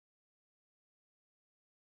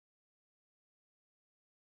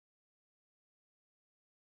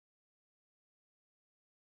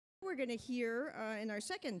we're going to hear, in our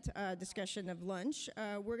second discussion of lunch,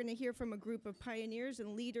 we're going to hear from a group of pioneers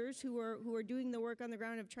and leaders who are doing the work on the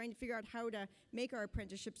ground of trying to figure out how to make our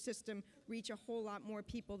apprenticeship system reach a whole lot more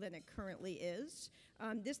people than it currently is.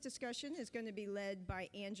 This discussion is going to be led by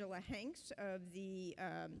Angela Hanks of the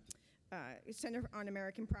Center on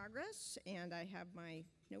American Progress, and I have my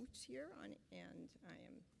notes here on, and I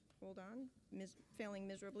am, hold on, failing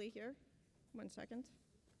miserably here. 1 second.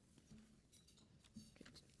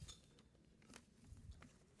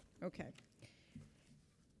 Okay.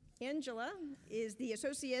 Angela is the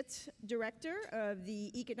Associate Director of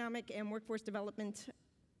the Economic and Workforce Development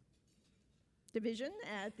Division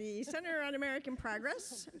at the Center on American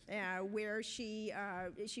Progress, where she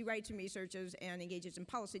writes and researches and engages in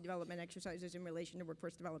policy development exercises in relation to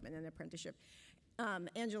workforce development and apprenticeship.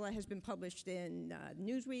 Angela has been published in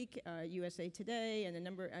Newsweek, USA Today, and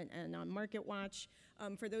and on Market Watch.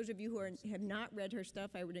 For those of you who have not read her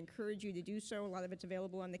stuff, I would encourage you to do so. A lot of it's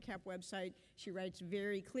available on the CAP website. She writes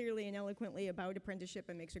very clearly and eloquently about apprenticeship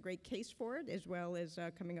and makes a great case for it, as well as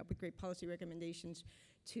coming up with great policy recommendations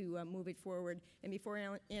to move it forward. And before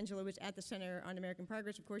Angela was at the Center on American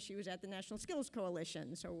Progress, of course, she was at the National Skills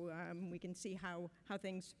Coalition. So we can see how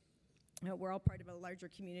things, we're all part of a larger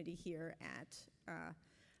community here at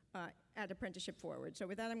Apprenticeship Forward. So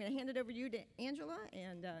with that, I'm going to hand it over to you, to Angela,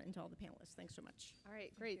 and to all the panelists. Thanks so much. All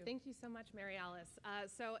right, great. Thank you so much, Mary Alice.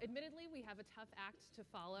 So admittedly, we have a tough act to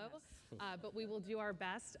follow, yes. But we will do our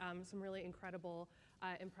best. Some really incredible,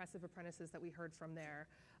 impressive apprentices that we heard from there.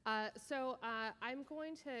 I'm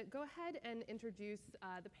going to go ahead and introduce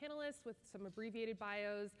the panelists with some abbreviated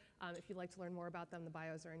bios. If you'd like to learn more about them, the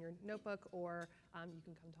bios are in your notebook, or you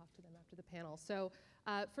can come talk to them after the panel. So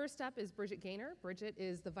first up is Bridget Gaynor. Bridget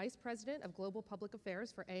is the Vice President of Global Public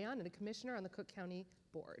Affairs for Aon and a Commissioner on the Cook County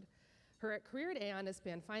Board. Her career at Aon has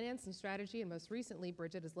spanned finance and strategy, and most recently,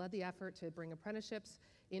 Bridget has led the effort to bring apprenticeships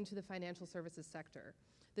into the financial services sector.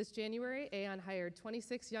 This January, Aon hired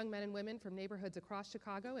 26 young men and women from neighborhoods across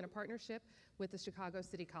Chicago in a partnership with the Chicago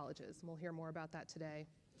City Colleges, and we'll hear more about that today.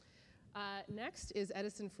 Next is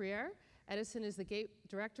Edison Freire. Edison is the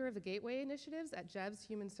Director of the Gateway Initiatives at JEVS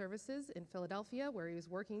Human Services in Philadelphia, where he is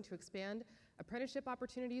working to expand apprenticeship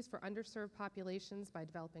opportunities for underserved populations by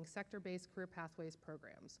developing sector-based career pathways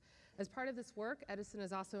programs. As part of this work, Edison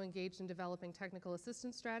is also engaged in developing technical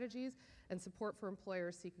assistance strategies and support for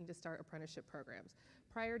employers seeking to start apprenticeship programs.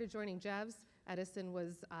 Prior to joining JEVS, Edison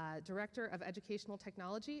was Director of Educational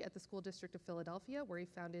Technology at the School District of Philadelphia, where he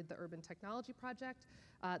founded the Urban Technology Project,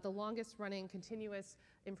 the longest-running continuous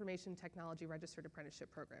information technology registered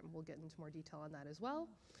apprenticeship program. We'll get into more detail on that as well.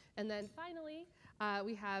 And then finally,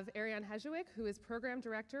 we have Ariane Hejowick, who is Program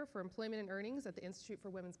Director for Employment and Earnings at the Institute for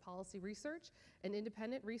Women's Policy Research, an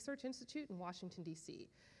independent research institute in Washington, D.C.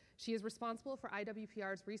 She is responsible for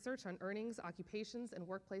IWPR's research on earnings, occupations, and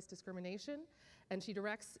workplace discrimination, and she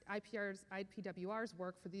directs IPWR's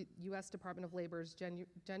work for the U.S. Department of Labor's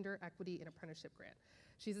Gender Equity and Apprenticeship Grant.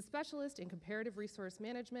 She's a specialist in comparative resource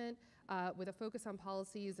management with a focus on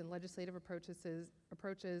policies and legislative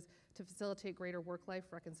approaches to facilitate greater work-life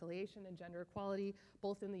reconciliation and gender equality,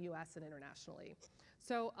 both in the U.S. and internationally.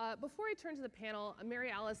 So before I turn to the panel,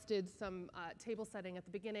 Mary Alice did some table setting at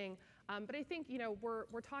the beginning, but I think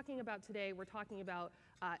we're talking about today, we're talking about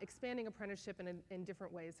expanding apprenticeship in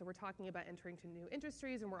different ways. So we're talking about entering to new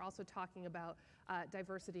industries, and we're also talking about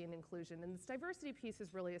diversity and inclusion. And this diversity piece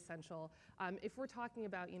is really essential. If we're talking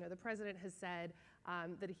about, the president has said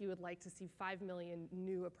that he would like to see 5 million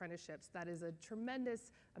new apprenticeships. That is a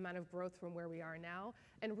tremendous amount of growth from where we are now.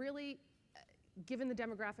 And really, given the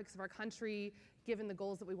demographics of our country, given the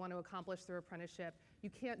goals that we want to accomplish through apprenticeship, you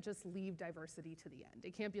can't just leave diversity to the end.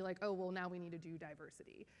 It can't be like, oh, well, now we need to do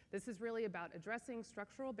diversity. This is really about addressing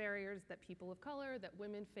structural barriers that people of color, that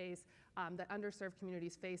women face, that underserved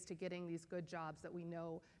communities face to getting these good jobs that we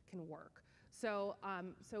know can work. So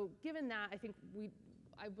given that, I think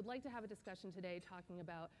I would like to have a discussion today talking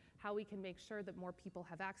about how we can make sure that more people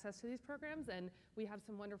have access to these programs, and we have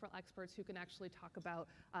some wonderful experts who can actually talk about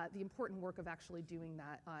the important work of actually doing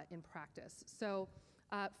that in practice. So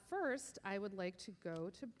first, I would like to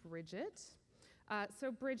go to Bridget.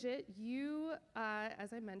 So Bridget, you,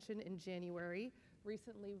 as I mentioned in January,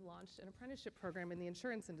 recently launched an apprenticeship program in the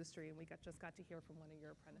insurance industry, and we just got to hear from one of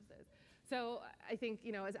your apprentices. So I think,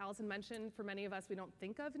 as Allison mentioned, for many of us, we don't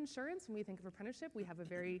think of insurance when we think of apprenticeship. We have a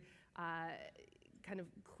very kind of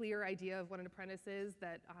clear idea of what an apprentice is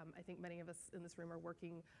that I think many of us in this room are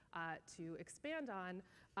working to expand on.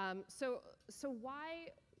 So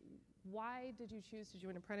why did you choose to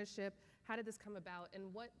do an apprenticeship? How did this come about,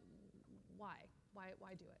 and why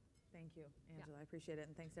do it? Thank you, Angela. Yeah. I appreciate it,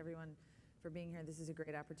 and thanks everyone for being here. This is a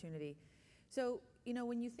great opportunity. So, you know,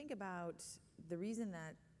 when you think about the reason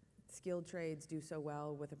that skilled trades do so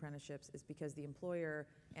well with apprenticeships is because the employer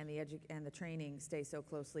and the training stay so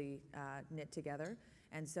closely knit together.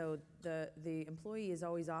 And so the employee is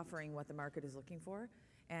always offering what the market is looking for.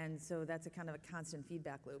 And so that's a kind of a constant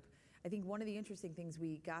feedback loop. I think one of the interesting things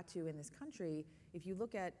we got to in this country, if you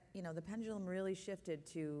look at, you know, the pendulum really shifted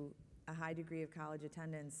to a high degree of college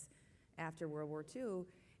attendance after World War II,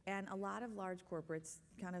 and a lot of large corporates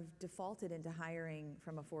kind of defaulted into hiring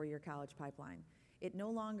from a 4-year college pipeline. It no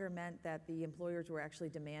longer meant that the employers were actually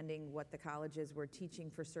demanding what the colleges were teaching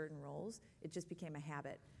for certain roles. It just became a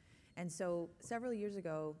habit. And so several years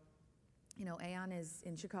ago, you know, Aon is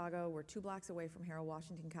in Chicago. We're 2 blocks away from Harold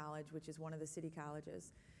Washington College, which is one of the city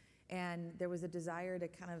colleges. And there was a desire to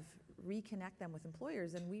kind of reconnect them with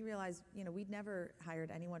employers. And we realized, you know, we'd never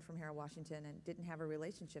hired anyone from Harold Washington and didn't have a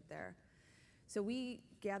relationship there. So we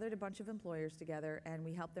gathered a bunch of employers together and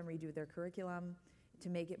we helped them redo their curriculum to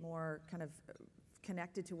make it more kind of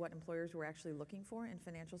connected to what employers were actually looking for in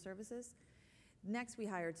financial services. Next, we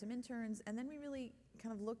hired some interns, and then we really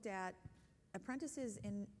kind of looked at apprentices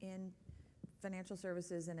in financial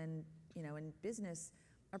services and in business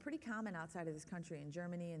are pretty common outside of this country, in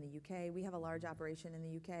Germany and the UK. We have a large operation in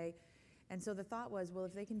the UK. And so the thought was, well,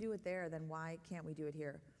 if they can do it there, then why can't we do it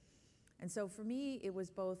here? And so for me, it was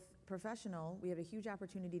both professional. We have a huge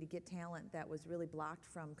opportunity to get talent that was really blocked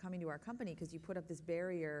from coming to our company because you put up this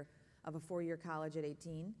barrier of a 4-year college at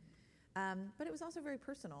 18. But it was also very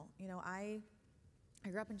personal. You know, I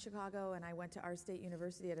grew up in Chicago and I went to our state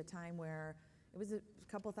university at a time where it was a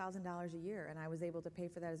couple $1,000s a year, and I was able to pay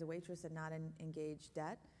for that as a waitress and not engage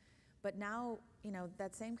debt. But now, you know,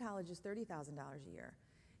 that same college is $30,000 a year.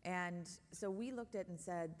 And so we looked at it and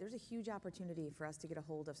said, there's a huge opportunity for us to get a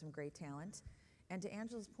hold of some great talent. And to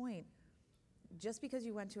Angela's point, just because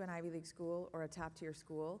you went to an Ivy League school or a top-tier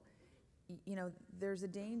school, you know, there's a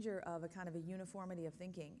danger of a kind of a uniformity of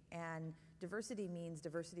thinking. And diversity means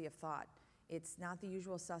diversity of thought. It's not the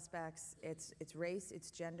usual suspects, it's race,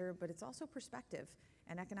 it's gender, but it's also perspective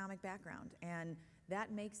and economic background. And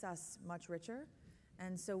that makes us much richer.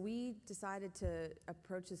 And so we decided to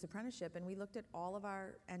approach this apprenticeship, and we looked at all of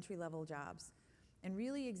our entry-level jobs and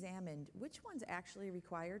really examined which ones actually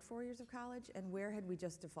required 4 years of college and where had we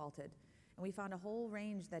just defaulted. And we found a whole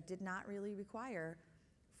range that did not really require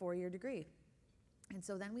a 4-year degree. And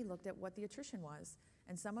so then we looked at what the attrition was.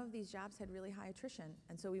 And some of these jobs had really high attrition.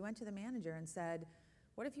 And so we went to the manager and said,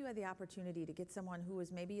 what if you had the opportunity to get someone who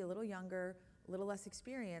was maybe a little younger, a little less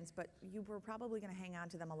experienced, but you were probably going to hang on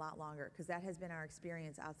to them a lot longer, because that has been our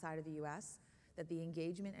experience outside of the US, that the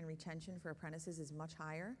engagement and retention for apprentices is much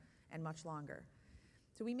higher and much longer.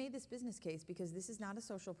 So we made this business case because this is not a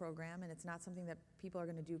social program and it's not something that people are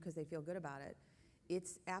going to do because they feel good about it.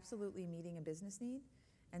 It's absolutely meeting a business need.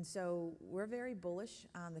 And so we're very bullish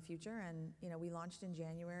on the future, and you know, we launched in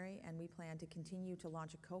January, and we plan to continue to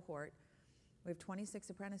launch a cohort. We have 26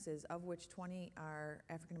 apprentices, of which 20 are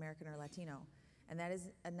African American or Latino, and that is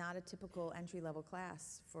not a typical entry-level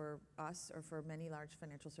class for us or for many large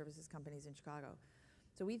financial services companies in Chicago.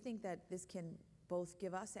 So we think that this can both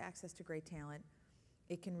give us access to great talent,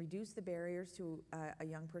 it can reduce the barriers to a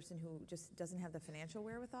young person who just doesn't have the financial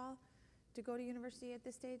wherewithal to go to university at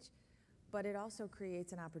this stage, but it also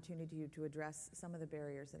creates an opportunity to address some of the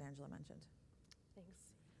barriers that Angela mentioned. Thanks.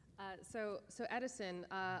 So Edison,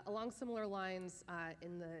 along similar lines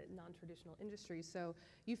in the non-traditional industries, so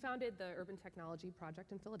you founded the Urban Technology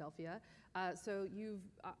Project in Philadelphia. So you've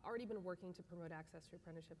already been working to promote access to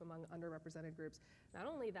apprenticeship among underrepresented groups. Not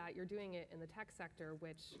only that, you're doing it in the tech sector,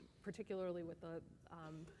 which particularly with the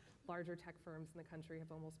larger tech firms in the country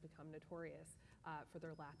have almost become notorious for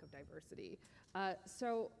their lack of diversity.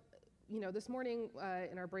 So, you know, this morning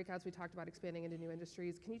in our breakouts, we talked about expanding into new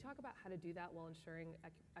industries. Can you talk about how to do that while ensuring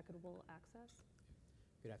equitable access?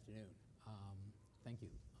 Good afternoon. Thank you.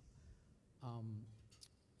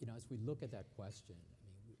 You know, as we look at that question,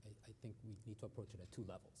 I think we need to approach it at 2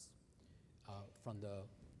 levels. From the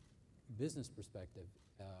business perspective,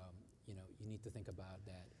 you know, you need to think about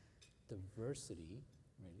that diversity,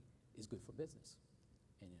 right, is good for business,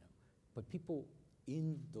 and you know, but people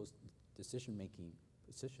in those decision-making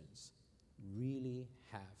positions really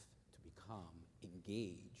have to become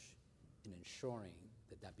engaged in ensuring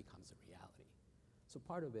that that becomes a reality. So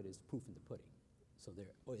part of it is proof in the pudding. So there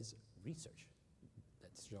is research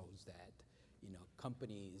that shows that, you know,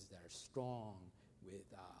 companies that are strong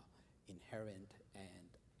with inherent and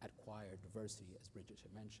acquired diversity, as Bridget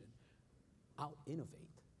had mentioned,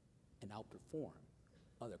 out-innovate and outperform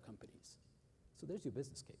other companies. So there's your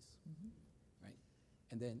business case, right?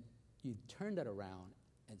 And then you turn that around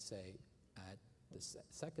and say, at the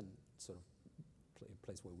second sort of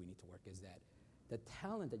place where we need to work is that the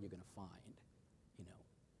talent that you're going to find, you know,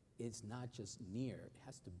 is not just near, it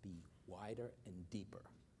has to be wider and deeper.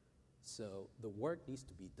 So the work needs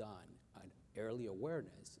to be done on early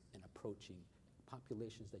awareness and approaching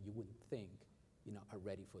populations that you wouldn't think, you know, are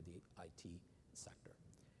ready for the IT sector.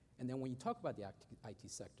 And then when you talk about the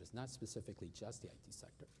IT sector, it's not specifically just the IT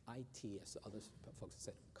sector. IT, as others folks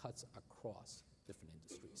said, cuts across different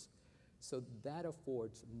industries. So that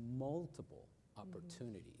affords multiple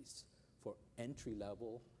opportunities for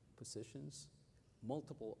entry-level positions,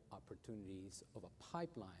 multiple opportunities of a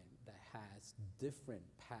pipeline that has different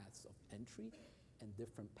paths of entry and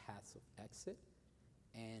different paths of exit,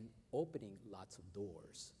 and opening lots of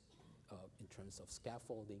doors in terms of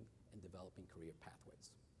scaffolding and developing career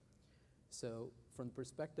pathways. So from the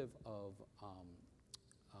perspective of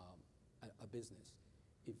a business,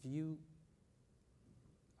 if you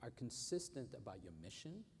are consistent about your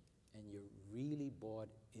mission and you're really bought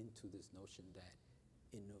into this notion that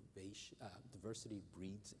innovation, diversity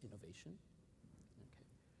breeds innovation, okay,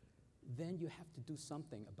 then you have to do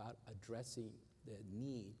something about addressing the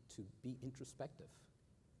need to be introspective,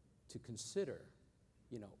 to consider,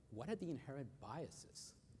 you know, what are the inherent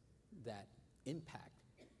biases that impact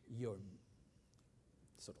your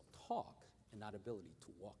sort of talk and not ability to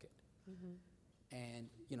walk it. And,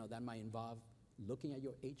 you know, that might involve looking at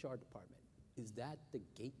your HR department. Is that the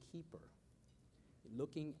gatekeeper?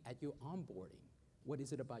 Looking at your onboarding. What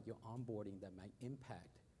is it about your onboarding that might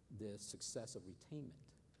impact the success of retainment?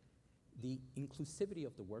 The inclusivity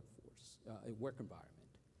of the workforce, work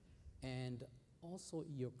environment, and also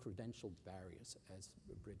your credential barriers, as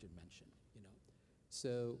Bridget mentioned, you know.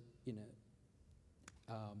 So, you know,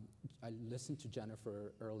 I listened to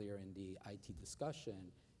Jennifer earlier in the IT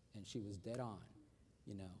discussion, and she was dead on.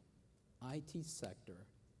 You know, IT sector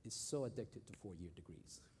is so addicted to 4-year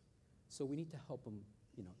degrees. So we need to help them,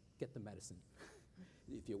 you know, get the medicine,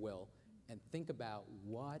 if you will, and think about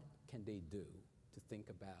what can they do to think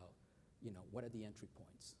about, you know, what are the entry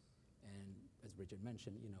points. And as Bridget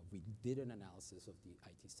mentioned, you know, we did an analysis of the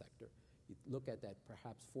IT sector. You look at that,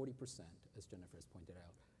 perhaps 40%, as Jennifer has pointed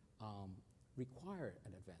out, require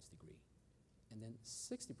an advanced degree. And then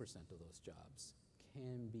 60% of those jobs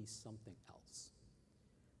can be something else.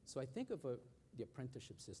 So I think of the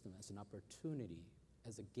apprenticeship system as an opportunity,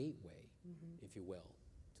 as a gateway, if you will,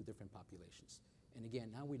 to different populations. And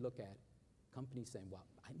again, now we look at companies saying, well,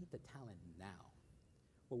 I need the talent now.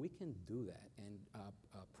 Well, we can do that, and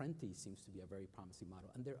Apprentice seems to be a very promising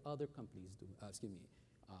model. And there are other companies,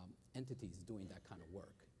 entities doing that kind of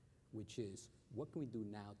work, which is, what can we do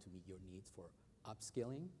now to meet your needs for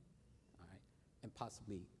upskilling, all right, and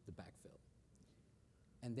possibly the backfill.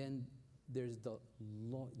 And then there's the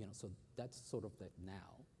you know, so that's sort of the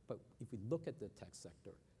now. But if we look at the tech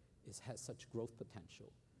sector, it has such growth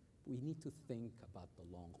potential. We need to think about the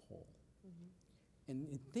long haul. And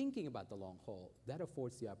in thinking about the long haul, that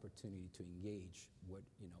affords the opportunity to engage what,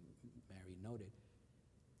 you know, Mary noted,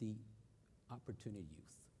 the opportunity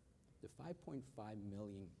youth, the 5.5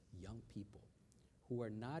 million young people who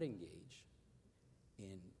are not engaged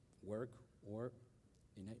in work or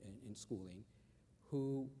in schooling,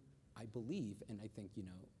 who I believe, and I think, you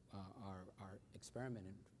know, our experiment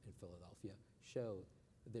in Philadelphia showed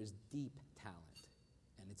that there's deep talent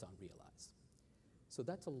and it's unrealized. So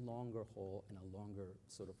that's a longer haul and a longer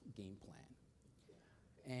sort of game plan.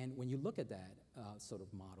 And when you look at that sort of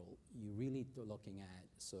model, you really are looking at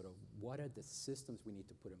sort of what are the systems we need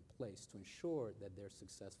to put in place to ensure that they're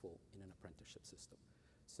successful in an apprenticeship system.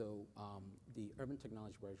 So the urban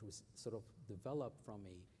technology branch was sort of developed from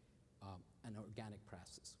an organic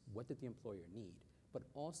process. What did the employer need? But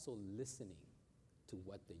also listening to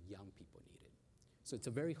what the young people needed. So it's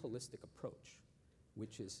a very holistic approach,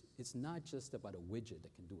 which is, it's not just about a widget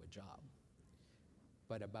that can do a job,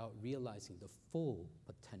 but about realizing the full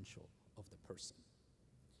potential of the person.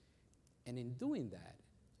 And in doing that,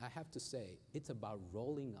 I have to say, it's about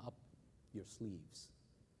rolling up your sleeves.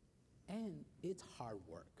 And it's hard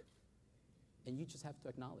work. And you just have to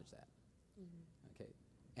acknowledge that. Okay?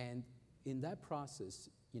 And in that process,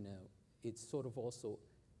 you know, it's sort of also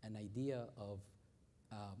an idea of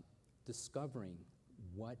discovering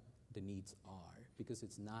what the needs are, because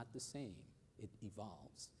it's not the same, it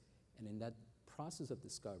evolves. And in that process of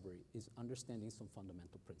discovery is understanding some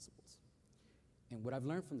fundamental principles. And what I've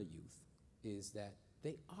learned from the youth is that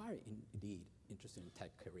they are indeed interested in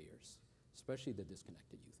tech careers, especially the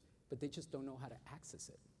disconnected youth, but they just don't know how to access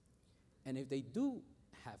it. And if they do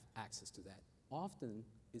have access to that, often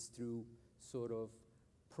it's through sort of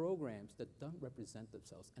programs that don't represent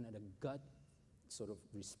themselves, and at a gut sort of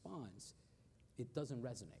response it doesn't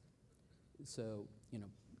resonate. So,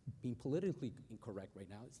 being politically incorrect right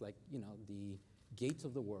now, it's like, the Gates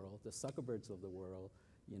of the world, the Zuckerbergs of the world,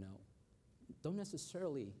 don't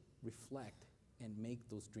necessarily reflect and make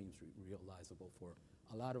those dreams realizable for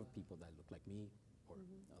a lot of people that look like me or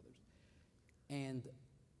others. And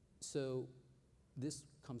so this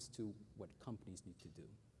comes to what companies need to do.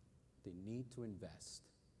 They need to invest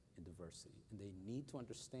in diversity, and they need to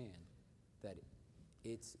understand that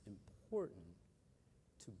it's important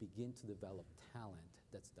to begin to develop talent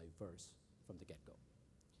that's diverse from the get-go.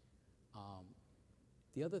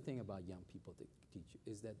 The other thing about young people that teach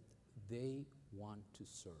is that they want to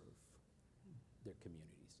serve their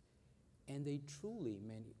communities. And they truly,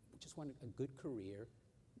 just want a good career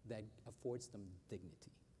that affords them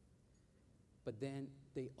dignity. But then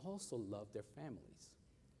they also love their families.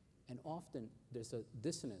 And often there's a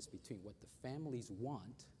dissonance between what the families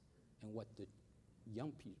want and what the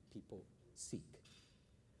young people seek.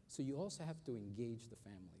 So you also have to engage the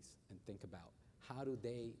families and think about how do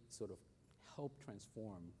they sort of help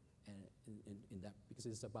transform in that, because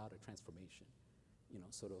it's about a transformation,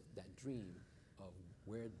 sort of that dream of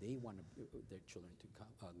where they want their children to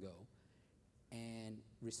go, and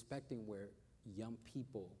respecting where young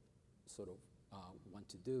people sort of want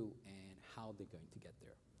to do and how they're going to get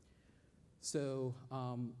there. So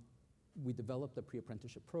we developed a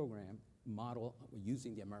pre-apprenticeship program model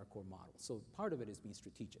using the AmeriCorps model. So part of it is being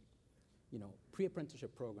strategic.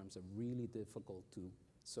 Pre-apprenticeship programs are really difficult to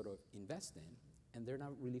sort of invest in, and they're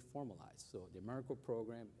not really formalized. So the AmeriCorps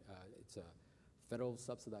program, it's a federal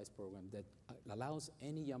subsidized program that allows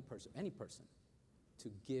any young person, any person,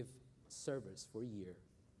 to give service for a year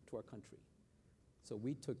to our country. So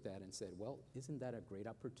we took that and said, well, isn't that a great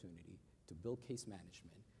opportunity to build case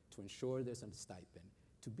management, to ensure there's a stipend,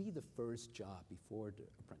 to be the first job before the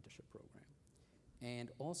apprenticeship program,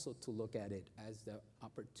 and also to look at it as the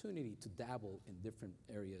opportunity to dabble in different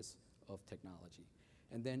areas of technology.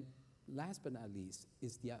 And then last but not least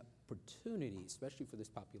is the opportunity, especially for this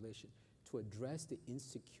population, to address the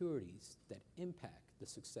insecurities that impact the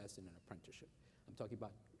success in an apprenticeship. I'm talking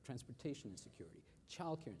about transportation insecurity,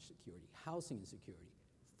 childcare insecurity, housing insecurity,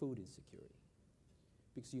 food insecurity.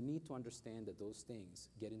 Because you need to understand that those things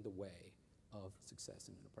get in the way of success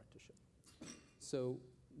in an apprenticeship. So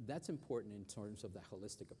that's important in terms of the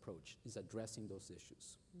holistic approach, is addressing those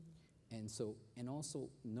issues. And also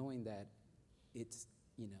knowing that it's,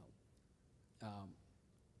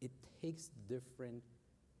 it takes different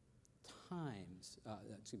times,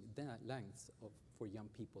 lengths for young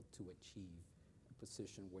people to achieve a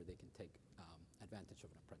position where they can take advantage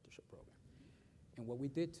of an apprenticeship program. And what we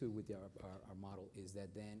did too with our model is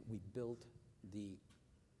that then we built the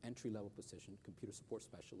entry-level position, computer support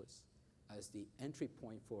specialist, as the entry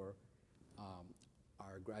point for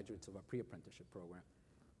our graduates of our pre-apprenticeship program,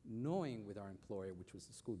 knowing with our employer, which was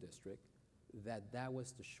the school district, that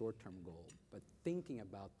was the short-term goal, but thinking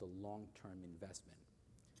about the long-term investment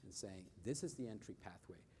and saying, this is the entry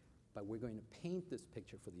pathway, but we're going to paint this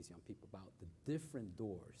picture for these young people about the different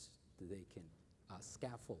doors that they can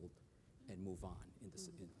scaffold and move on in, this,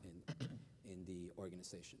 in the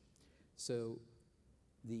organization. So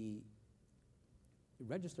the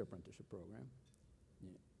registered apprenticeship program,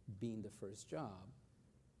 being the first job,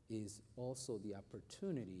 is also the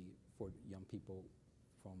opportunity for young people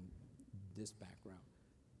from this background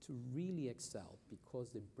to really excel, because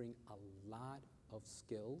they bring a lot of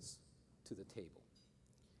skills to the table.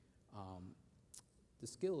 The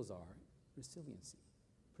skills are resiliency,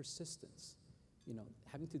 persistence,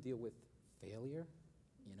 having to deal with failure,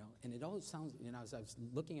 and it all sounds, as I was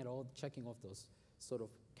looking at checking off those sort of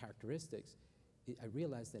characteristics, I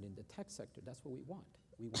realized that in the tech sector, that's what we want.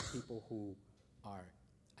 We want people who are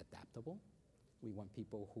adaptable, we want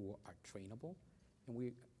people who are trainable, and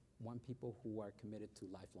we want people who are committed to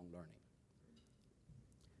lifelong learning.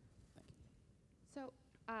 Thank you. So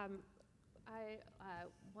I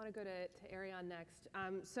want to go to Ariane next.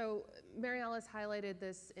 So Mary Alice highlighted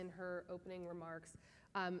this in her opening remarks,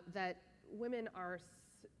 that women are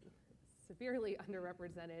severely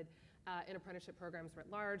underrepresented in apprenticeship programs writ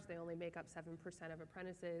large. They only make up 7% of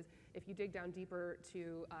apprentices. If you dig down deeper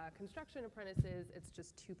to construction apprentices, it's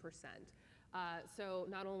just 2%. So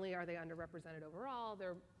not only are they underrepresented overall,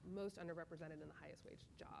 they're most underrepresented in the highest wage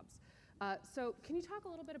jobs. So can you talk a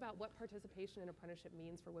little bit about what participation in apprenticeship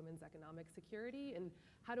means for women's economic security, and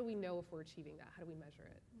how do we know if we're achieving that? How do we measure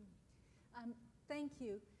it? Thank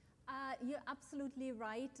you. You're absolutely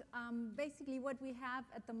right. Basically what we have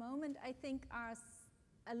at the moment, I think, are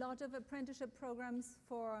a lot of apprenticeship programs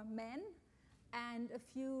for men and a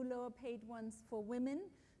few lower paid ones for women.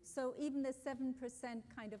 So even the 7%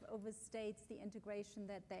 kind of overstates the integration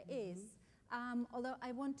that there is. Although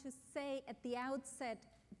I want to say at the outset,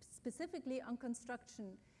 specifically on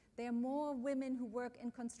construction, there are more women who work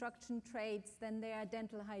in construction trades than there are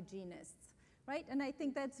dental hygienists, right? And I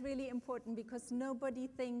think that's really important because nobody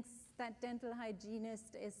thinks that dental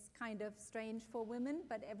hygienist is kind of strange for women,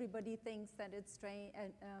 but everybody thinks that it's strange,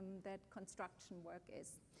 that construction work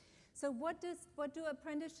is. So what do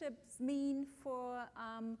apprenticeships mean for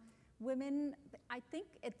women? I think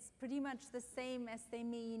it's pretty much the same as they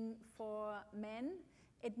mean for men.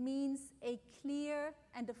 It means a clear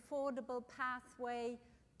and affordable pathway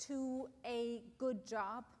to a good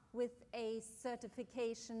job with a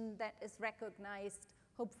certification that is recognized,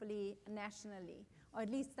 hopefully nationally, or at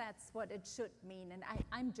least that's what it should mean. And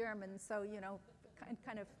I'm German, so you know,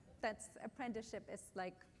 kind of that's apprenticeship is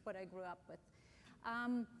like what I grew up with.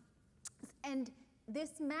 And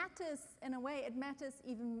this matters in a way. It matters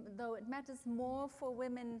even though it matters more for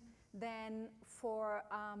women than for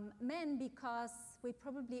men, because we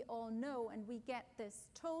probably all know, and we get this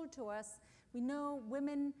told to us, we know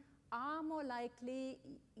women are more likely,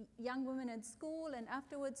 young women in school and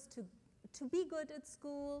afterwards, to be good at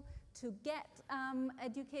school, to get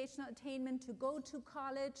educational attainment, to go to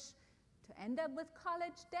college, to end up with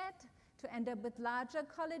college debt, to end up with larger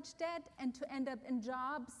college debt, and to end up in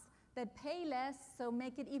jobs that pay less, so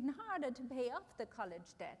make it even harder to pay off the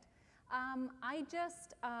college debt. I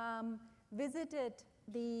just visited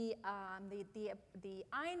the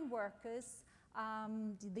iron workers.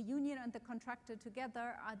 The union and the contractor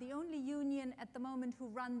together are the only union at the moment who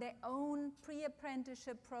run their own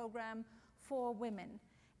pre-apprenticeship program for women.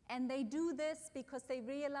 And they do this because they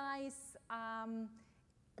realize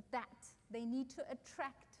that they need to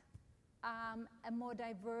attract a more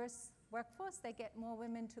diverse workforce. They get more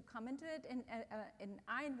women to come into it. In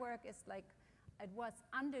ironwork, it's like it was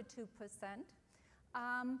under 2%.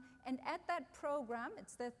 And at that program,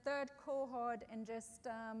 it's the third cohort in just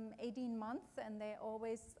 18 months, and they're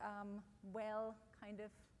always well kind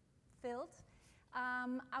of filled.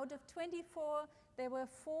 Out of 24, there were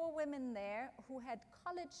 4 women there who had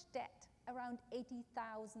college debt around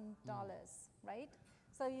 $80,000, right?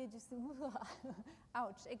 So you just,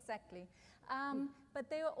 ouch, exactly. But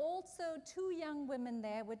there were also 2 young women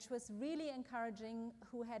there, which was really encouraging,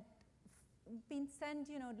 who had been sent,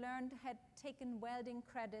 had taken welding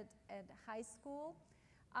credit at high school.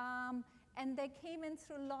 And they came in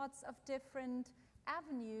through lots of different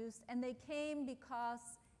avenues, and they came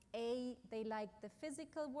because A, they liked the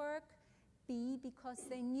physical work, B, because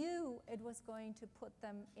they knew it was going to put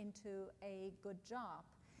them into a good job.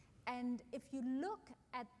 And if you look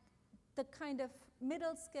at the kind of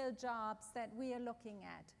middle skill jobs that we are looking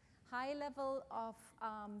at, high level of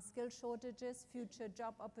skill shortages, future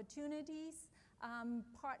job opportunities,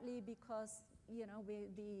 partly because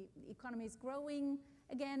the economy is growing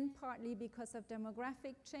again, partly because of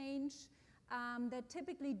demographic change, that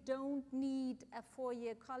typically don't need a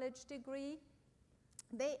 4-year college degree.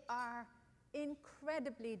 They are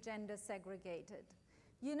incredibly gender segregated.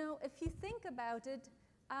 If you think about it,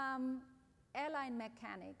 airline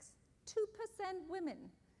mechanics, 2% women.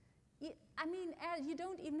 You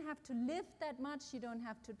don't even have to lift that much. You don't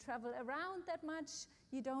have to travel around that much.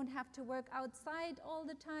 You don't have to work outside all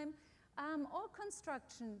the time. Or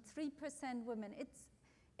construction, 3% women.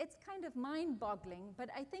 It's kind of mind-boggling, but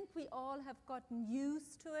I think we all have gotten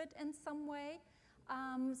used to it in some way.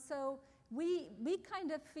 So we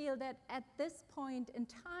kind of feel that at this point in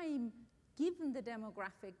time, given the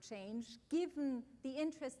demographic change, given the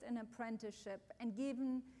interest in apprenticeship, and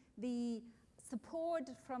given the support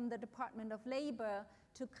from the Department of Labor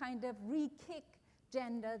to kind of re-kick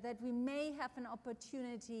gender, that we may have an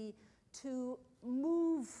opportunity to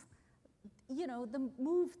move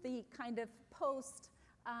the kind of post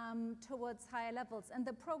towards higher levels. And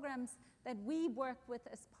the programs that we work with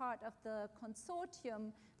as part of the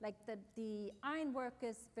consortium, like the iron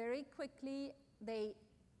workers, very quickly, they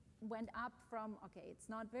went up from, okay, it's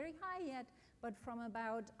not very high yet, but from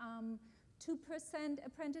about 2%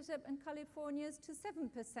 apprenticeship in California to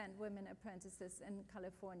 7% women apprentices in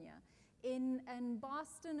California. In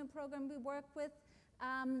Boston, a program we work with,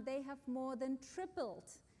 they have more than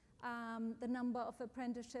tripled the number of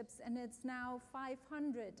apprenticeships, and it's now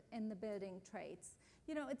 500 in the building trades.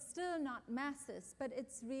 It's still not masses, but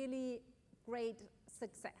it's really great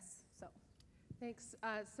success. So. Thanks.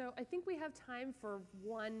 So I think we have time for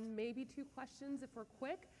 1, maybe 2 questions if we're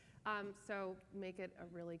quick. So make it a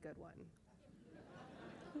really good one.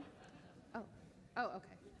 Oh,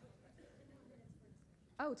 okay.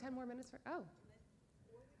 Oh, 10 more minutes for, oh,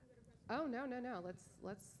 no.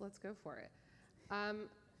 Let's go for it.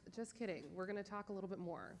 Just kidding. We're going to talk a little bit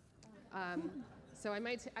more. So I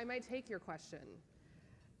might take your question.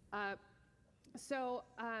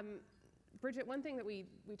 Bridget, one thing that we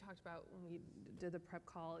talked about when we did the prep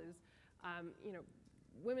call is,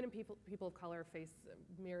 women and people of color face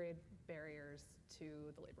myriad barriers to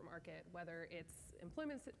the labor market, whether it's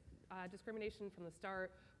employment discrimination from the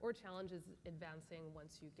start or challenges advancing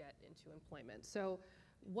once you get into employment. So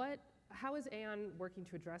how is Aon working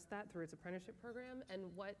to address that through its apprenticeship program, and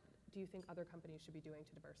what do you think other companies should be doing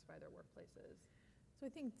to diversify their workplaces? So I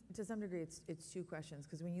think to some degree it's two questions,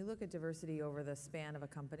 because when you look at diversity over the span of a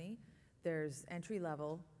company, there's entry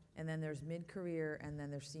level, and then there's mid-career, and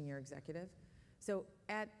then there's senior executive. So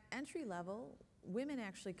at entry level, women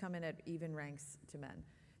actually come in at even ranks to men.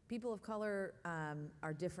 People of color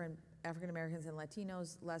are different. African Americans and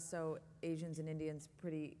Latinos, less so. Asians and Indians,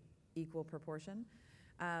 pretty equal proportion.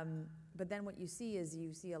 But then what you see is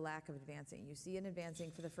a lack of advancing. You see an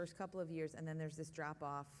advancing for the first couple of years, and then there's this drop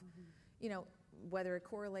off. Whether it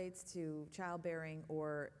correlates to childbearing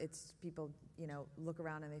or it's people, look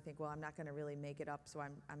around and they think, well, I'm not going to really make it up, so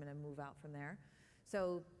I'm going to move out from there.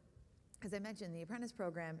 So, as I mentioned, the apprentice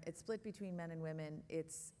program, it's split between men and women.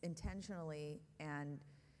 It's intentionally and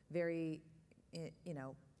very,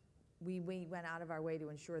 we went out of our way to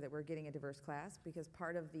ensure that we're getting a diverse class, because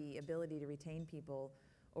part of the ability to retain people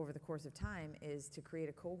over the course of time is to create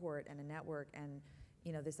a cohort and a network, and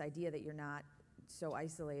this idea that you're not so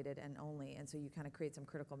isolated and so you kind of create some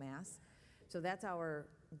critical mass. So that's our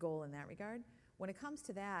goal in that regard. When it comes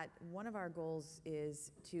to that, one of our goals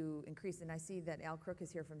is to increase, and I see that Al Crook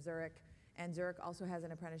is here from Zurich, and Zurich also has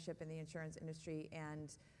an apprenticeship in the insurance industry,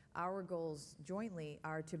 and our goals jointly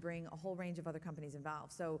are to bring a whole range of other companies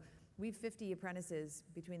involved. So we've 50 apprentices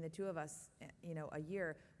between the two of us, a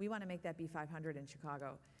year. We want to make that be 500 in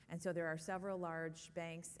Chicago. And so there are several large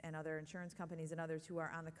banks and other insurance companies and others who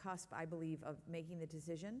are on the cusp, I believe, of making the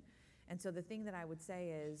decision. And so the thing that I would say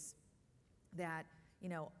is that,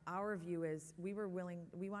 our view is we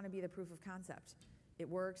want to be the proof of concept. It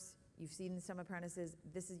works. You've seen some apprentices.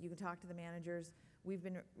 You can talk to the managers. We've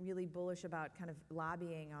been really bullish about kind of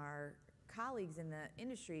lobbying our colleagues in the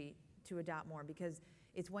industry to adopt more, because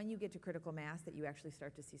it's when you get to critical mass that you actually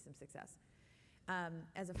start to see some success.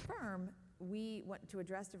 As a firm, we want to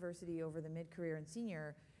address diversity over the mid-career and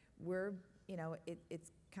senior.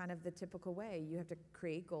 It's kind of the typical way. You have to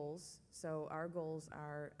create goals. So our goals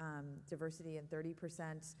are diversity in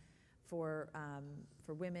 30% for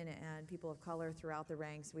women and people of color throughout the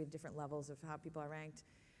ranks. We have different levels of how people are ranked.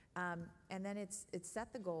 And then it's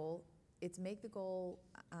set the goal. It's make the goal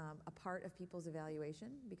a part of people's evaluation,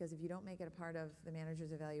 because if you don't make it a part of the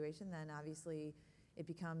manager's evaluation, then obviously it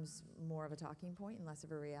becomes more of a talking point and less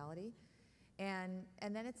of a reality. And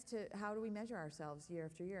then it's to how do we measure ourselves year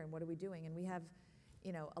after year, and what are we doing? And we have,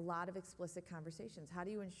 a lot of explicit conversations. How do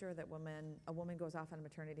you ensure that a woman goes off on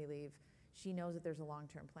maternity leave, she knows that there's a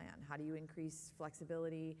long-term plan? How do you increase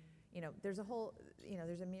flexibility? There's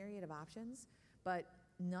a myriad of options, but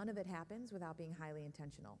none of it happens without being highly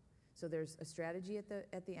intentional. So there's a strategy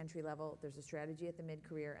at the entry level, there's a strategy at the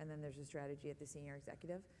mid-career, and then there's a strategy at the senior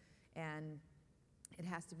executive. And it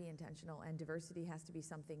has to be intentional, and diversity has to be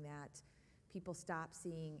something that people stop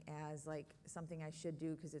seeing as like something I should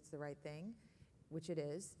do because it's the right thing, which it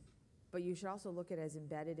is. But you should also look at it as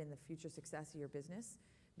embedded in the future success of your business,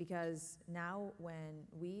 because now when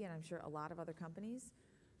we, and I'm sure a lot of other companies,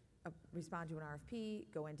 respond to an RFP,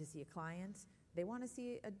 go in to see a client, they want to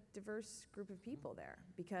see a diverse group of people there,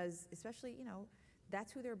 because especially,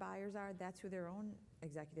 that's who their buyers are, that's who their own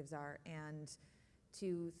executives are, and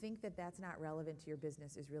to think that that's not relevant to your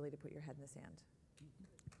business is really to put your head in the sand.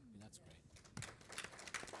 That's great.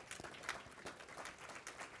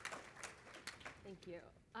 Thank you.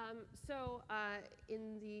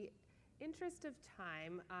 In the interest of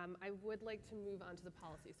time, I would like to move on to the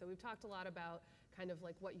policy. So we've talked a lot about kind of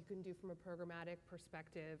like what you can do from a programmatic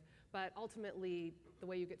perspective, but ultimately the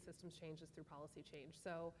way you get systems change is through policy change.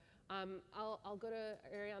 So I'll go to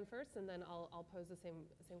Ariane first, and then I'll pose the same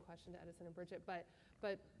question to Edison and Bridget. But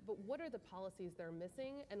what are the policies that are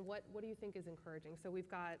missing, and what do you think is encouraging? So we've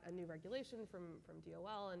got a new regulation from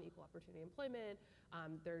DOL and equal opportunity employment.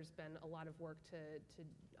 There's been a lot of work to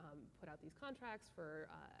put out these contracts for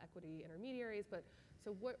equity intermediaries. But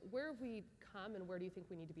so where have we come, and where do you think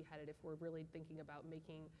we need to be headed if we're really thinking about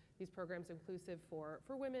making these programs inclusive for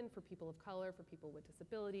women, for people of color, for people with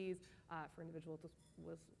disabilities, for individuals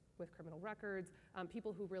with criminal records,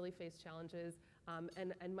 people who really face challenges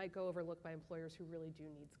and might go overlooked by employers who really do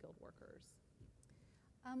need skilled workers?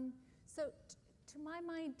 To my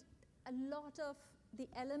mind, a lot of the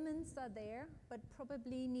elements are there, but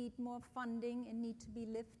probably need more funding and need to be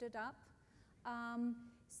lifted up.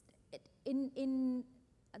 In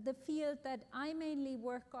the field that I mainly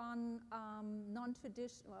work on,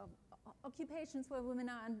 non-traditional occupations where women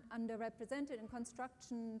are underrepresented in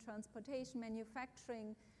construction, transportation,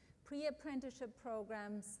 manufacturing, pre-apprenticeship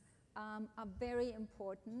programs are very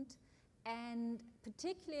important. And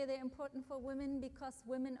particularly they're important for women because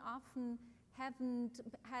women often haven't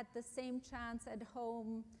had the same chance at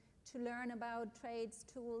home to learn about trades,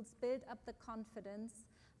 tools, build up the confidence.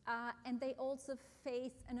 And they also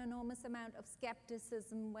face an enormous amount of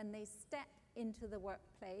skepticism when they step into the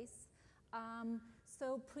workplace.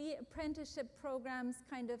 So pre-apprenticeship programs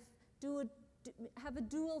kind of have a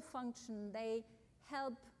dual function. They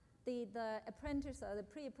help the apprentice or the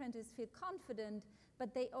pre-apprentice feel confident,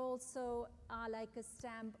 but they also are like a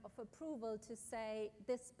stamp of approval to say,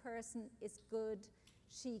 this person is good,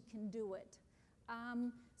 she can do it.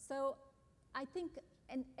 So I think,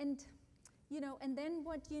 and then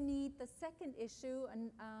what you need, the second issue,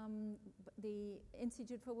 and the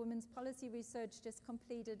Institute for Women's Policy Research just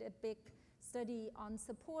completed a big study on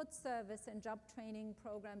support service and job training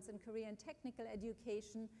programs and career and technical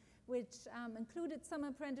education, which included some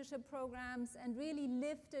apprenticeship programs and really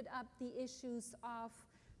lifted up the issues of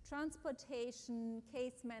transportation,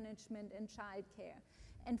 case management, and childcare.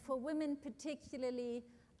 And for women particularly,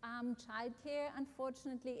 childcare,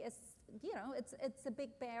 unfortunately, is, it's a big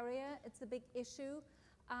barrier, it's a big issue,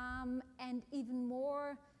 and even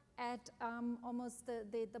more at almost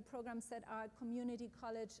the programs that are community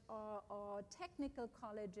college or technical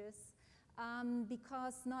colleges,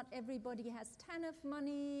 because not everybody has ton of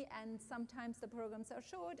money, and sometimes the programs are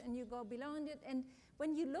short and you go beyond it. And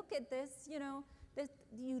when you look at this,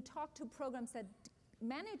 you talk to programs that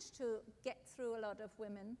manage to get through a lot of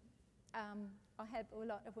women, or help a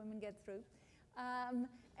lot of women get through.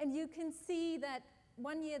 And you can see that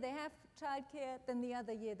one year they have childcare, then the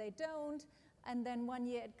other year they don't, and then one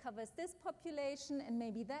year it covers this population, and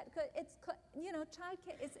maybe that.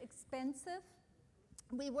 Childcare is expensive.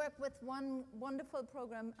 We work with one wonderful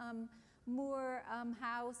program, Moore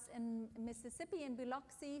House in Mississippi, in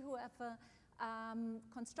Biloxi, who have a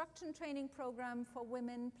construction training program for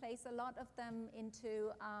women, place a lot of them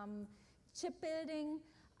into shipbuilding.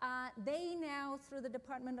 They now, through the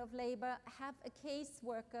Department of Labor, have a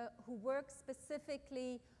caseworker who works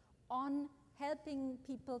specifically on helping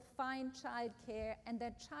people find childcare, and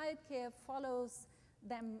that childcare follows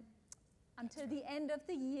them until the end of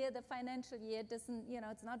the year. The financial year doesn't,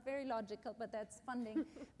 it's not very logical, but that's funding.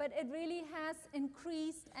 But it really has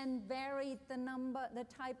increased and varied the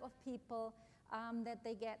type of people that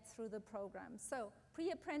they get through the program. So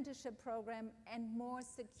pre-apprenticeship program and more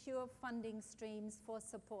secure funding streams for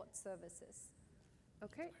support services.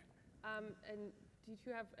 Okay. And did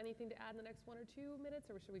you have anything to add in the next 1 or 2 minutes,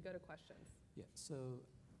 or should we go to questions? Yeah, so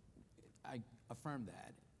I affirm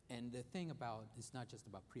that. And the thing about, it's not just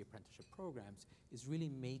about pre-apprenticeship programs, is really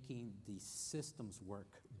making the systems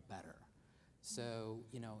work better. So,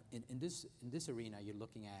 in this arena, you're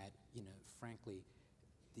looking at, frankly,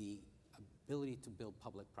 the ability to build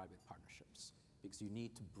public-private partnerships, because you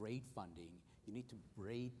need to braid funding, you need to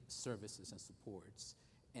braid services and supports,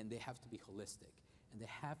 and they have to be holistic, and they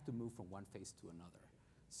have to move from one phase to another.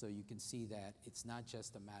 So you can see that it's not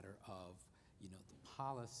just a matter of, the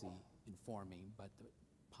policy informing, but the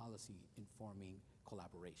policy informing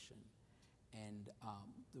collaboration. And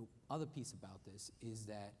the other piece about this is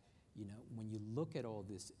that, when you look at all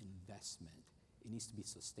this investment, it needs to be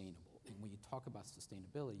sustainable. And when you talk about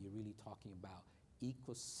sustainability, you're really talking about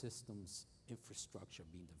ecosystems infrastructure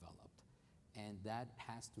being developed. And that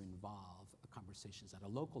has to involve conversations at a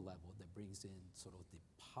local level that brings in sort of the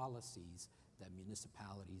policies that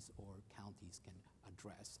municipalities or counties can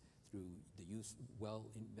address through the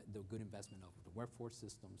the good investment of the workforce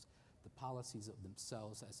systems, the policies of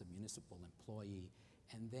themselves as a municipal employee,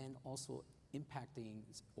 and then also impacting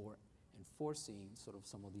or enforcing sort of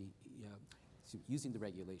some of the, using the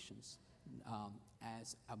regulations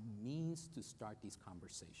as a means to start these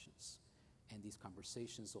conversations. And these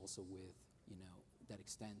conversations also with, that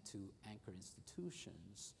extend to anchor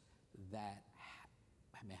institutions that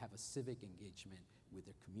may have a civic engagement with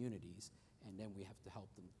their communities, and then we have to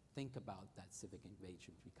help them think about that civic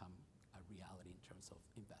engagement become a reality in terms of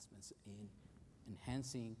investments in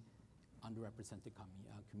enhancing underrepresented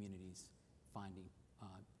communities, finding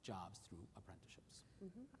jobs through apprenticeships.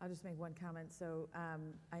 Mm-hmm. I'll just make one comment. So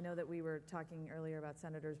I know that we were talking earlier about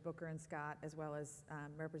Senators Booker and Scott, as well as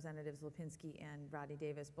Representatives Lipinski and Rodney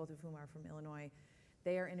Davis, both of whom are from Illinois.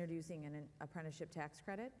 They are introducing an apprenticeship tax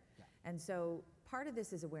credit. Yeah. And so part of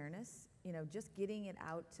this is awareness, just getting it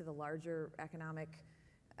out to the larger economic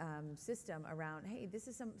system around, hey, this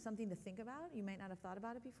is something to think about. You might not have thought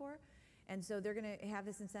about it before. And so they're going to have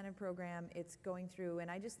this incentive program. It's going through, and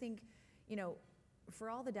I just think, for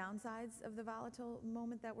all the downsides of the volatile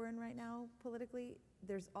moment that we're in right now politically,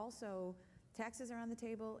 there's also taxes are on the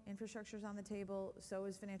table, infrastructure's on the table, so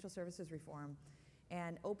is financial services reform.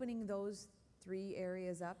 And opening those 3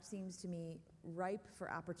 areas up seems to me ripe for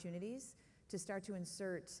opportunities to start to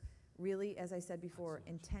insert really, as I said before,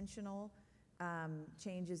 intentional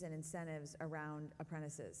changes and incentives around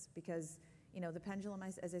apprentices. Because the pendulum,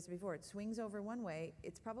 as I said before, it swings over one way.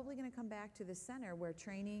 It's probably going to come back to the center where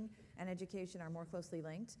training and education are more closely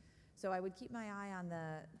linked. So I would keep my eye on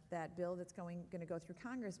that bill that's going to go through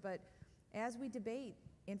Congress. But as we debate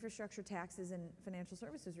infrastructure taxes and financial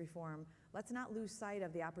services reform, let's not lose sight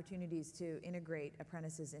of the opportunities to integrate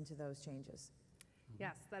apprentices into those changes.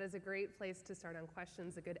 Yes, that is a great place to start on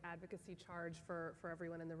questions, a good advocacy charge for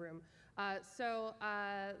everyone in the room. So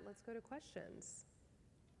let's go to questions.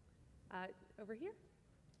 Over here?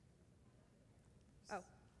 Oh,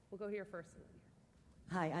 we'll go here first.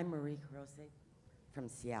 Hi, I'm Marie Carose from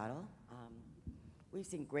Seattle. We've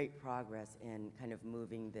seen great progress in kind of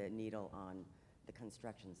moving the needle on the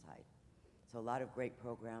construction side. So a lot of great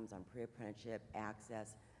programs on pre-apprenticeship,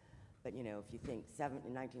 access, but if you think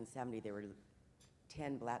in 1970 there were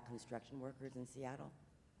 10 black construction workers in Seattle,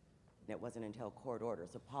 and it wasn't until court order,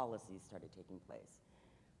 so policies started taking place.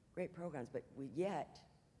 Great programs, but yet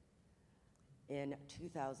in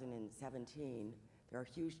 2017, there are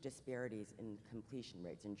huge disparities in completion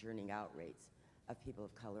rates and journeying out rates of people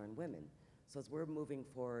of color and women. So as we're moving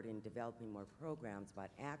forward in developing more programs about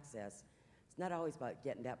access, it's not always about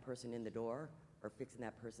getting that person in the door or fixing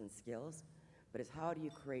that person's skills, but it's how do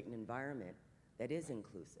you create an environment that is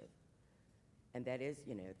inclusive? And that is,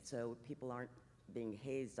 so people aren't being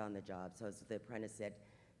hazed on the job. So as the apprentice said,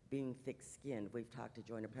 being thick-skinned. We've talked to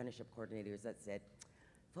joint apprenticeship coordinators that said,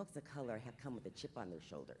 folks of color have come with a chip on their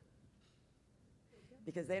shoulder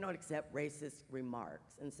because they don't accept racist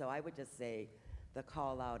remarks. And so I would just say the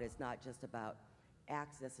call out is not just about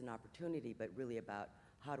access and opportunity, but really about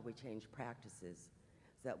how do we change practices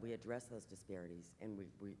so that we address those disparities and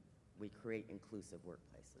we create inclusive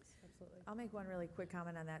workplaces. Absolutely. I'll make one really quick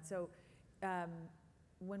comment on that. So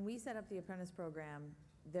when we set up the apprentice program,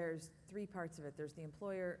 there's 3 parts of it. There's the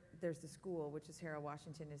employer, there's the school, which is Harold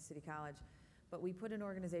Washington City College. But we put an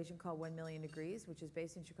organization called 1 Million Degrees, which is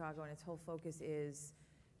based in Chicago, and its whole focus is,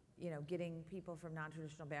 getting people from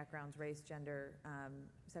non-traditional backgrounds, race, gender,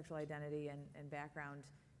 sexual identity, and background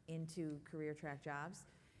into career track jobs.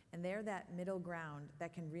 And they're that middle ground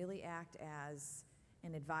that can really act as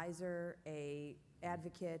an advisor, a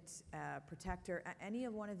advocate, protector, any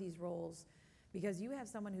of one of these roles, because you have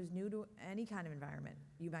someone who's new to any kind of environment.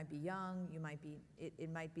 You might be young, it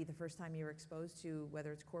might be the first time you're exposed to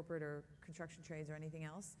whether it's corporate or construction trades or anything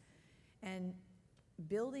else. And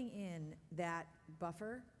building in that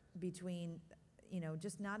buffer between,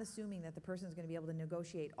 just not assuming that the person is going to be able to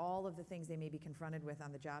negotiate all of the things they may be confronted with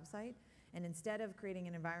on the job site, and instead of creating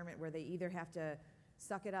an environment where they either have to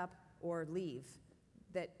suck it up or leave,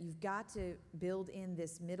 that you've got to build in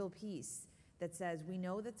this middle piece that says, we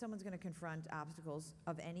know that someone's going to confront obstacles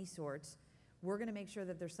of any sort. We're going to make sure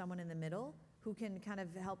that there's someone in the middle who can kind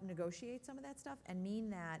of help negotiate some of that stuff and mean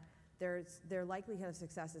that their likelihood of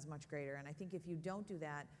success is much greater. And I think if you don't do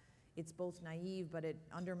that, it's both naive, but it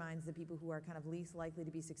undermines the people who are kind of least likely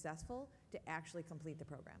to be successful to actually complete the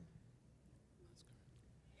program.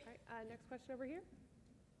 All right, next question over here.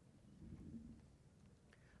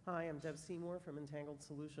 Hi, I'm Deb Seymour from Entangled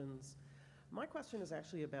Solutions. My question is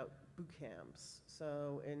actually about boot camps.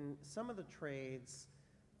 So in some of the trades,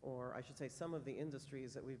 or I should say some of the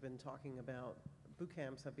industries that we've been talking about, boot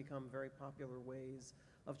camps have become very popular ways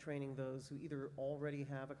of training those who either already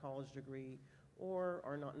have a college degree or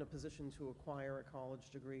are not in a position to acquire a college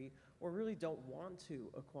degree or really don't want to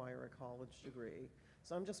acquire a college degree.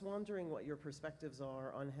 So I'm just wondering what your perspectives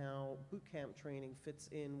are on how boot camp training fits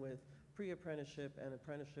in with pre-apprenticeship and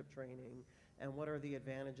apprenticeship training, and what are the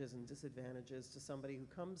advantages and disadvantages to somebody who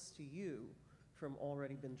comes to you from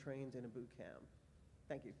already been trained in a boot camp?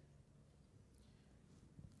 Thank you.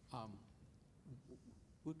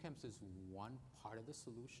 Boot camps is one part of the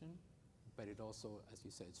solution, but it also, as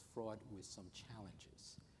you said, it's fraught with some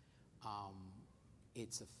challenges.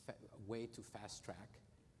 It's a way to fast track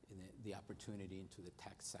the opportunity into the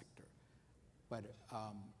tech sector. But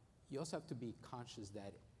you also have to be conscious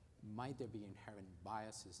that might there be inherent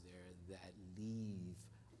biases there that leave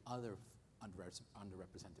other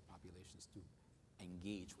underrepresented populations to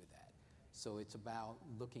engage with that. So it's about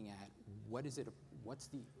looking at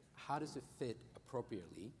how does it fit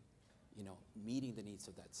appropriately, meeting the needs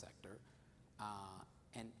of that sector,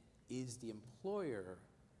 and is the employer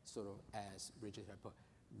sort of, as Bridget had put,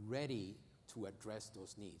 ready to address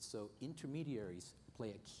those needs? So intermediaries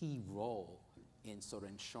play a key role in sort of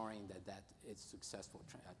ensuring that it's successful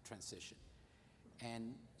transition.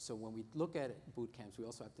 And so when we look at boot camps, we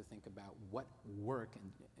also have to think about what work,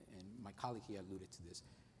 and my colleague here alluded to this,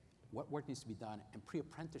 what work needs to be done, and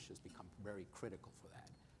pre-apprenticeships become very critical for that.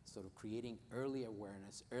 Sort of creating early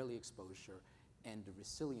awareness, early exposure, and the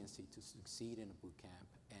resiliency to succeed in a boot camp.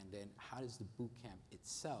 And then how does the boot camp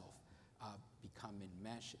itself become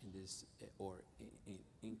enmeshed in this, or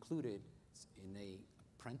included in a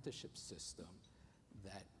apprenticeship system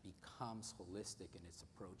that becomes holistic in its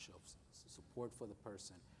approach of support for the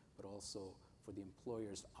person, but also for the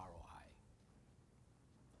employer's ROI.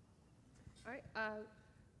 All right,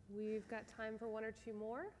 we've got time for one or two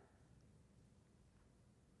more.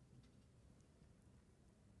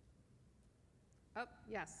 Oh,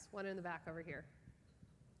 yes, one in the back over here.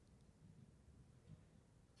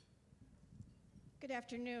 Good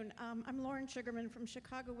afternoon. I'm Lauren Sugarman from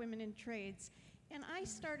Chicago Women in Trades, and I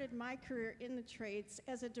started my career in the trades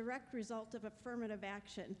as a direct result of affirmative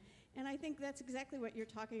action. And I think that's exactly what you're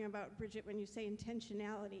talking about, Bridget, when you say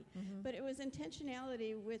intentionality. But it was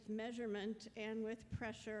intentionality with measurement and with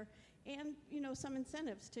pressure and, some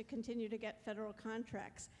incentives to continue to get federal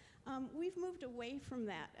contracts. We've moved away from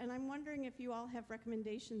that, and I'm wondering if you all have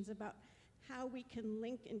recommendations about how we can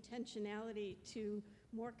link intentionality to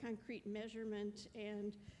more concrete measurement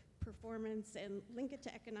and performance and link it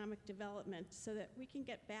to economic development so that we can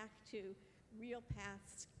get back to real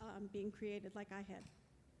paths being created like I had.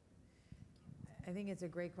 I think it's a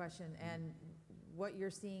great question, and what you're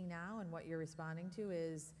seeing now and what you're responding to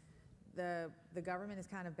is the government has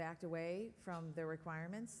kind of backed away from the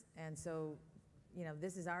requirements, and so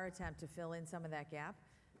this is our attempt to fill in some of that gap.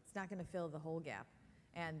 It's not going to fill the whole gap,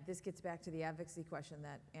 and this gets back to the advocacy question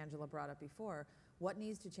that Angela brought up before. What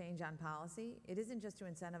needs to change on policy? It isn't just to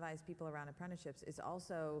incentivize people around apprenticeships, it's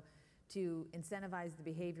also to incentivize the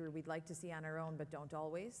behavior we'd like to see on our own but don't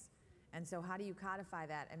always. And so how do you codify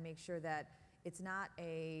that and make sure that it's not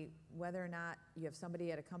whether or not you have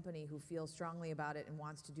somebody at a company who feels strongly about it and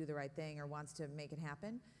wants to do the right thing or wants to make it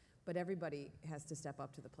happen, but everybody has to step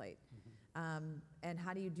up to the plate. And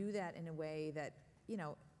how do you do that in a way that,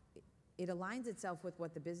 it aligns itself with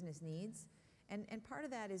what the business needs? And part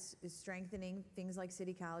of that is strengthening things like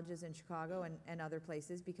city colleges in Chicago and other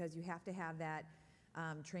places, because you have to have that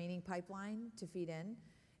training pipeline to feed in.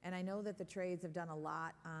 And I know that the trades have done a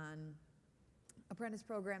lot on apprentice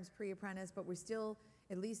programs, pre-apprentice, but we're still,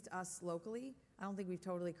 at least us locally, I don't think we've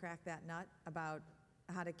totally cracked that nut about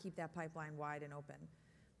how to keep that pipeline wide and open.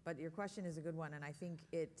 But your question is a good one, and I think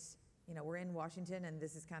it's, we're in Washington, and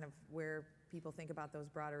this is kind of where people think about those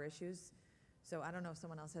broader issues. So I don't know if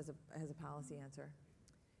someone else has a policy answer.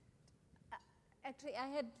 Actually, I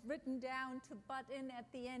had written down to butt in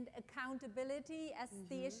at the end accountability as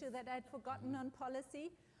the issue that I'd forgotten on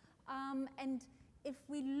policy. And if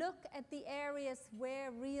we look at the areas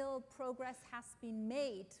where real progress has been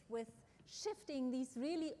made with shifting these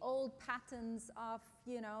really old patterns of,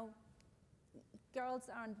 girls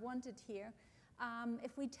aren't wanted here.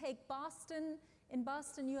 If we take Boston, in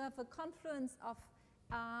Boston you have a confluence of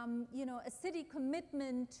a city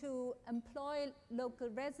commitment to employ local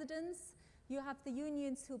residents. You have the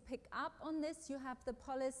unions who pick up on this. You have the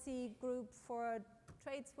policy group for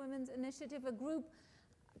Tradeswomen's Initiative, a group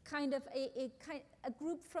kind of a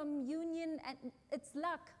group from union, and it's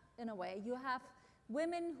luck in a way. You have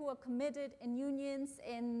women who are committed in unions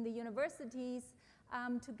in the universities,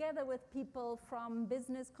 together with people from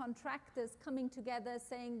business contractors coming together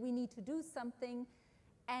saying we need to do something,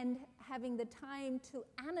 and having the time to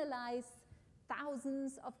analyze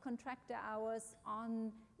thousands of contractor hours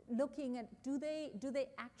on looking at do they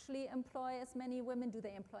actually employ as many women? Do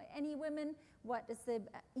they employ any women? What is the,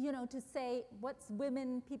 to say what's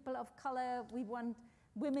women, people of color, we want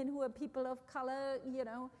women who are people of color,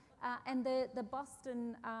 and the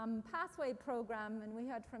Boston Pathway program, and we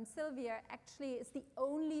heard from Sylvia, actually is the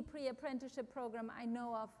only pre-apprenticeship program I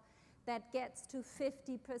know of that gets to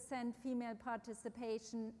 50% female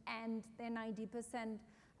participation and they're 90%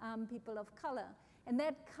 people of color. And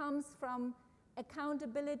that comes from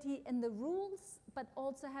accountability in the rules, but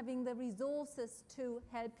also having the resources to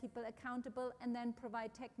help people accountable and then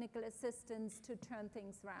provide technical assistance to turn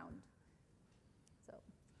things around. So,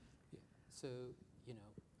 yeah. So,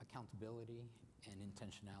 accountability and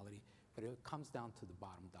intentionality, but it comes down to the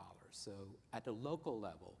bottom dollar. So at the local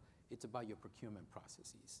level, it's about your procurement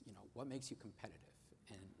processes. You know, what makes you competitive?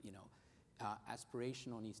 And, you know,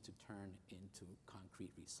 aspirational needs to turn into concrete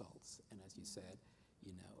results. And as you said,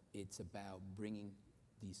 you know, it's about bringing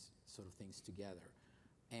these sort of things together.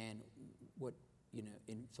 And what, you know,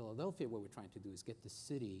 in Philadelphia, what we're trying to do is get the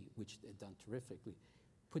city, which they've done terrifically,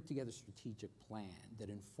 put together a strategic plan that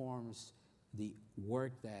informs the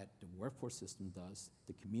work that the workforce system does,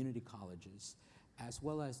 the community colleges, as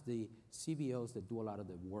well as the CBOs that do a lot of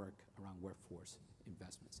the work around workforce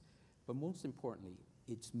investments. But most importantly,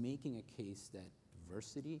 it's making a case that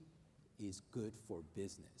diversity is good for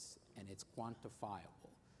business and it's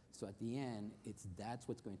quantifiable. So at the end, that's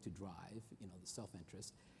what's going to drive, you know, the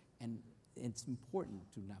self-interest, and it's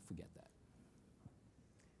important to not forget that.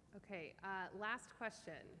 Okay, last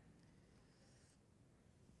question.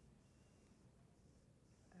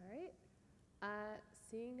 All right,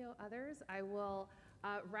 seeing no others, I will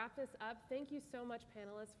wrap this up. Thank you so much,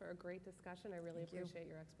 panelists, for a great discussion. I really appreciate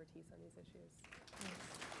your expertise on these issues.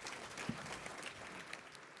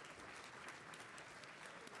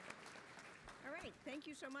 All right, thank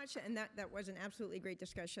you so much, and that was an absolutely great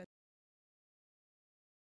discussion.